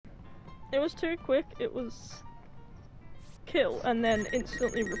It was too quick. It was kill and then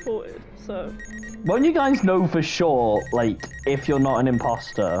instantly reported. So. Won't you guys know for sure, like, if you're not an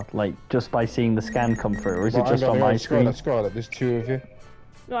imposter, like, just by seeing the scan come through, or is it just on my screen? Scarlet, there's 2 of you.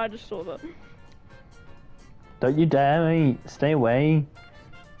 No, I just saw that. Don't you dare, mate. Stay away.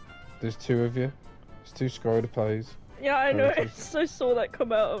 There's 2 of you. There's 2 Scarlet plays. Yeah, I know. I saw that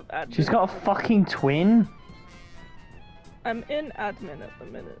come out of admin. She's got a fucking twin. I'm in admin at the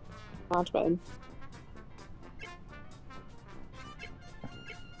minute. Admin.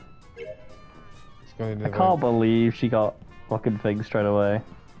 I can't believe she got fucking things straight away.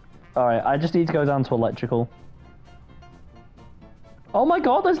 Alright, I just need to go down to electrical. Oh my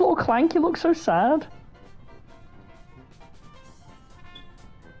god, there's little Clanky, looks so sad.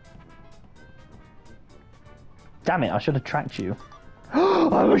 Damn it, I should have tracked you.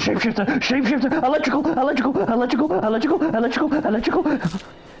 I'm a shapeshifter! Shapeshifter! Electrical! Electrical! Electrical! Electrical! Electrical! Electrical!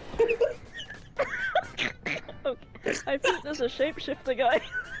 Okay, I think there's a shapeshifter guy.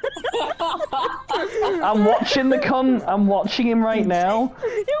 I'm watching the cunt. I'm watching him right now.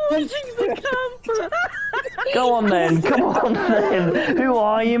 You're watching the camp. Go on then. Come on then. Who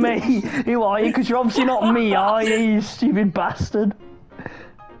are you, mate? Who are you? Because you're obviously not me, are you, you stupid bastard?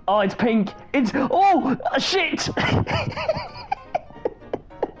 Oh, it's pink. It's... Oh, shit! I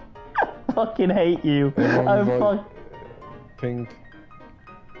fucking hate you. I'm Pink.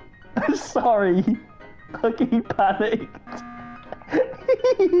 Sorry. Fucking panicked.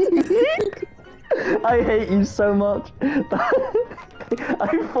 I hate you so much.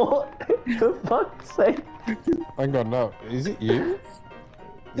 I thought, for fuck's sake. Hang on, no. Is it you?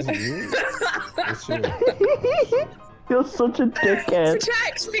 Is it you? It's you. You're such a dickhead.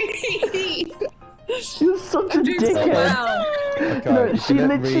 Protect me! You're such a dickhead. So Okay, No, if she you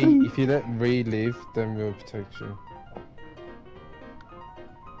let literally... if you let Ree leave, then we'll protect you.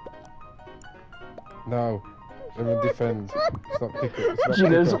 No. Let me defend. Stop picking. She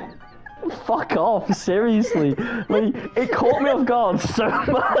goes, fuck off, seriously. Like, it caught me off guard so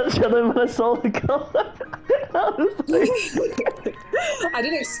much, and then when I saw the colour, I was like... I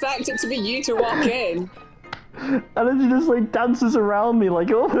didn't expect it to be you to walk in. And then she just like dances around me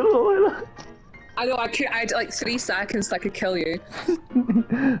like, oh. I know, I had like 3 seconds so I could kill you.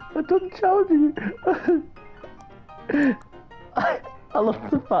 I don't charge you. I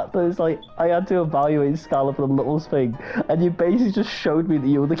love the fact that it's like, I had to evaluate Scarlet for the little thing, and you basically just showed me that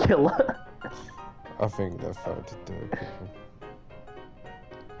you were the killer. I think they're fair to do it, people.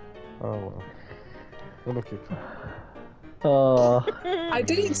 Oh well. Well, look at Oh. I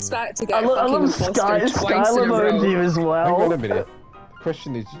didn't expect to get I love imposter twice Skylar in a row. emoji as well. Hang on a minute. The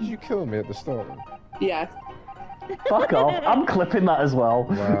question is, did you kill me at the start? Yeah. Fuck off. I'm clipping that as well.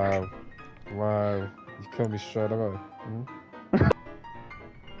 Wow. Wow. You killed me straight away. Hmm?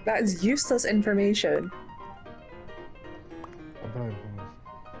 That is useless information.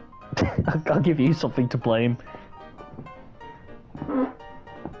 I'll give you something to blame.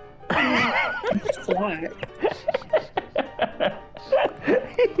 What?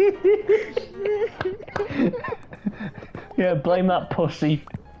 Yeah, blame that pussy.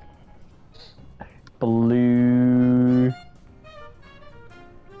 Blue.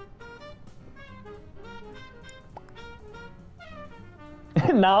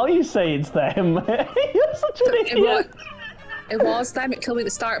 Now you say it's them. You're such an idiot. It was them, it killed me at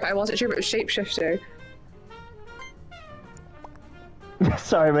the start, but I wasn't sure if it was shapeshifter.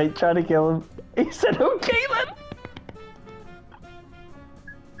 Sorry, mate, trying to kill him. He said, okay then.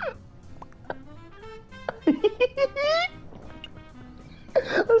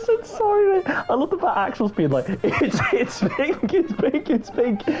 I said sorry, mate. I love the fact Axel's being like, it's pink, it's pink, it's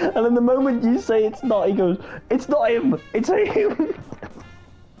pink. And then the moment you say it's not, he goes, it's not him, it's him.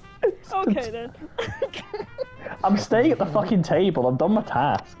 Okay then. I'm staying at the fucking table, I've done my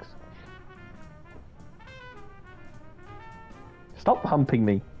tasks. Stop humping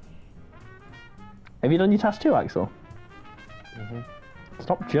me. Have you done your task too, Axel?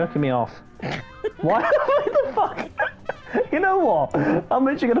 Stop jerking me off. Why the fuck? You know what? I'm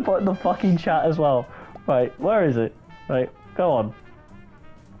literally gonna put it in the fucking chat as well. Right, where is it? Right, go on.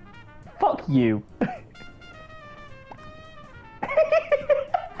 Fuck you.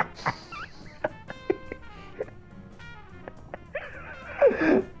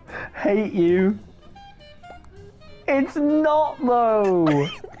 Hate you. It's not though.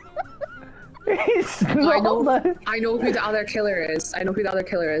 It's not though. I know who the other killer is. I know who the other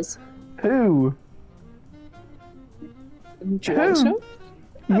killer is. Who? Do you want to know?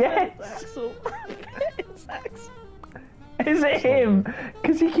 Yes. It's Axel. It's Axel. Is it him?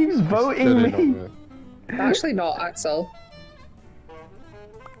 Because he keeps voting me. Actually not Axel.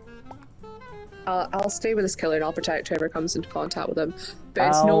 I'll stay with this killer and I'll protect whoever comes into contact with him. But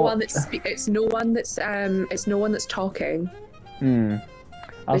it's no one that's it's no one that's talking.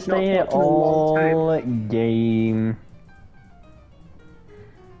 I'll They've not stay here talked in a long all game.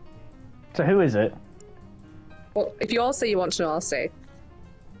 So who is it? Well, if you all say you want to know, I'll say.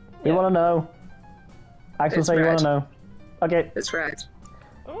 You want to know? Axel, It's say you want red. to know. Okay. It's red.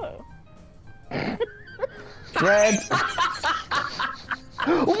 Oh. Red.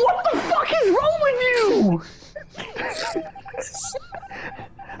 What the fuck is wrong with you?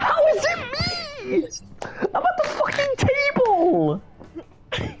 How is it me? I'm at the fucking table.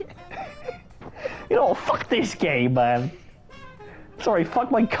 You know what? Fuck this game, man. Sorry,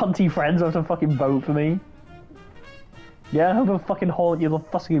 fuck my cunty friends who have to fucking vote for me. Yeah, I'm gonna fucking haunt you the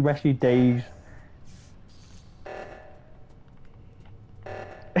fucking rest of your days.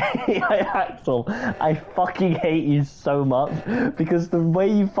 Axel, I fucking hate you so much because the way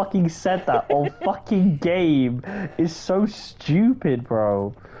you fucking said that all fucking game is so stupid,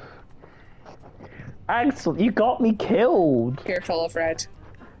 bro. Axel, you got me killed. Careful of red.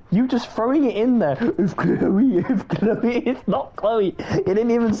 You just throwing it in there. If Chloe, it's not Chloe. You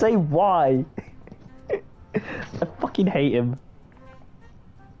didn't even say why. I fucking hate him.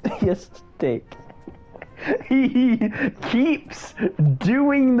 You stick. He keeps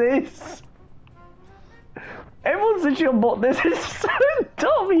doing this. Everyone's literally on board. This is so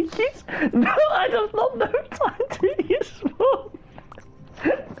dumb. He keeps. No, I have not no time to use.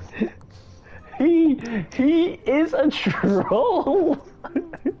 He is a troll.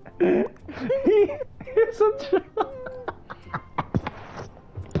 He is a troll.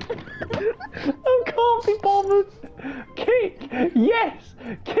 I can't be bothered. Kick! Yes!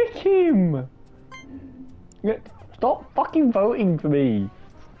 Kick him! Stop fucking voting for me.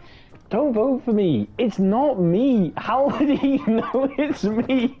 Don't vote for me. It's not me. How would he know it's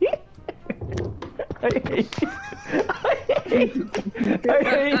me? I hate you. I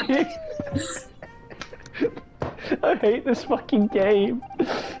hate you. I hate this fucking game.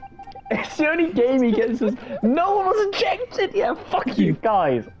 It's the only game he gets is no one was ejected. Yeah, fuck you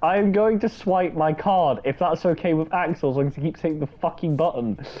guys. I'm going to swipe my card if that's okay with Axel, as long as he keeps hitting the fucking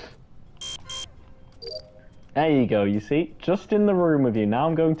button. There you go. You see, just in the room with you. Now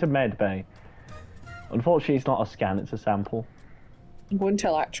I'm going to medbay. Unfortunately, it's not a scan; it's a sample. I'm going to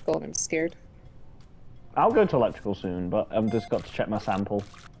electrical and I'm scared. I'll go to electrical soon, but I've just got to check my sample.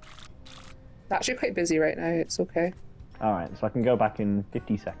 It's actually quite busy right now. It's okay. All right, so I can go back in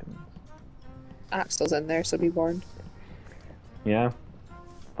 50 seconds. Axel's in there, so be warned. Yeah?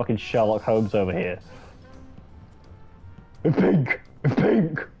 Fucking Sherlock Holmes over here. Pink!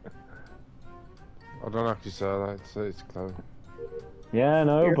 Pink! I don't know if you say that. It's Chloe. Yeah,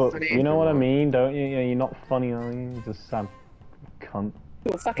 no, You're but funny. you know what I mean, don't you? Yeah, you're not funny, are you? You're just some cunt.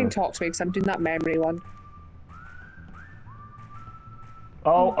 Don't fucking talk to me because I'm doing that memory one.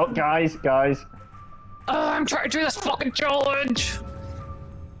 Oh, guys. Oh, I'm trying to do this fucking challenge!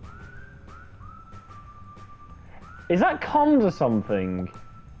 Is that comms or something?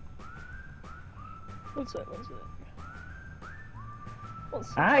 What's it? What's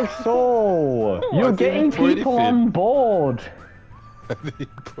Axel! You're think getting you pointed people it. on board!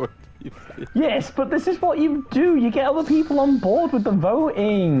 Yes, but this is what you do. You get other people on board with the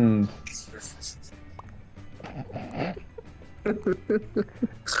voting.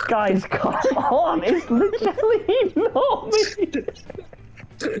 Guys, come on! It's literally not me.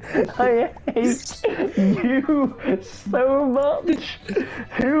 I hate you so much.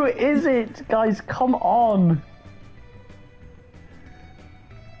 Who is it, guys? Come on!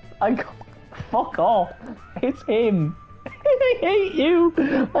 Fuck off! It's him. I hate you!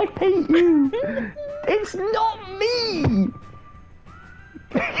 I hate you! It's not me!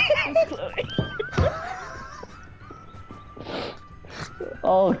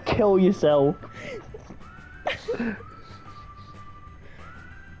 Oh, kill yourself.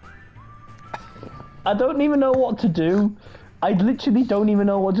 I don't even know what to do. I literally don't even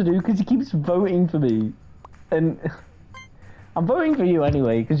know what to do because he keeps voting for me. And I'm voting for you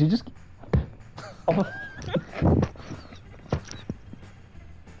anyway because you just...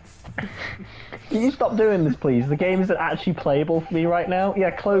 Can you stop doing this, please? The game isn't actually playable for me right now. Yeah,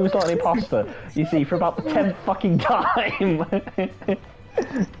 Chloe's not an imposter. You see, for about the 10th fucking time.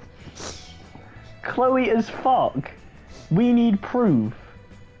 Chloe as fuck. We need proof.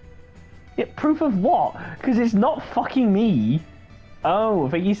 Yeah, proof of what? Because it's not fucking me. Oh, I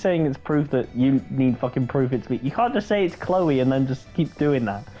think he's saying it's proof that you need fucking proof it's me. You can't just say it's Chloe and then just keep doing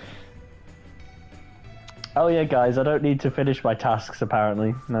that. Oh yeah, guys, I don't need to finish my tasks,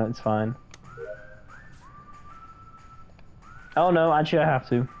 apparently. No, it's fine. Oh no, actually I have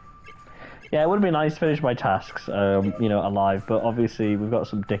to. Yeah, it would have been nice to finish my tasks, you know, alive, but obviously we've got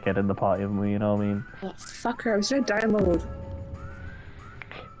some dickhead in the party, haven't we, you know what I mean? Oh, fucker, I was trying to download.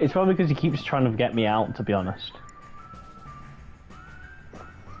 It's probably because he keeps trying to get me out, to be honest.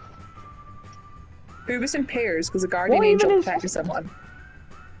 Who was in pairs? Because the guardian What angel even is- protected someone.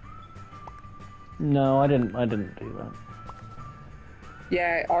 No, I didn't do that.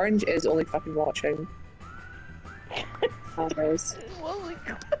 Yeah, Orange is only fucking watching. Others.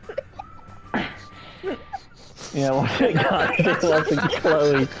 Yeah, what's it, guys? It wasn't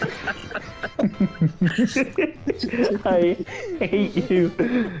Chloe. I hate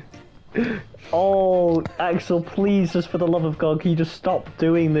you. Oh, Axel, please, just for the love of God, can you just stop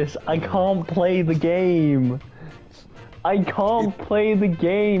doing this? I can't play the game. I can't play the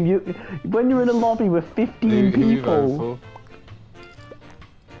game. When you're in a lobby with 15 people.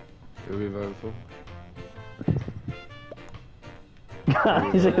 Who are we voting for?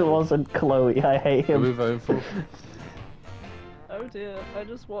 Guys, it wasn't Chloe. I hate Who are we him. voting for? Oh dear, I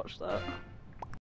just watched that.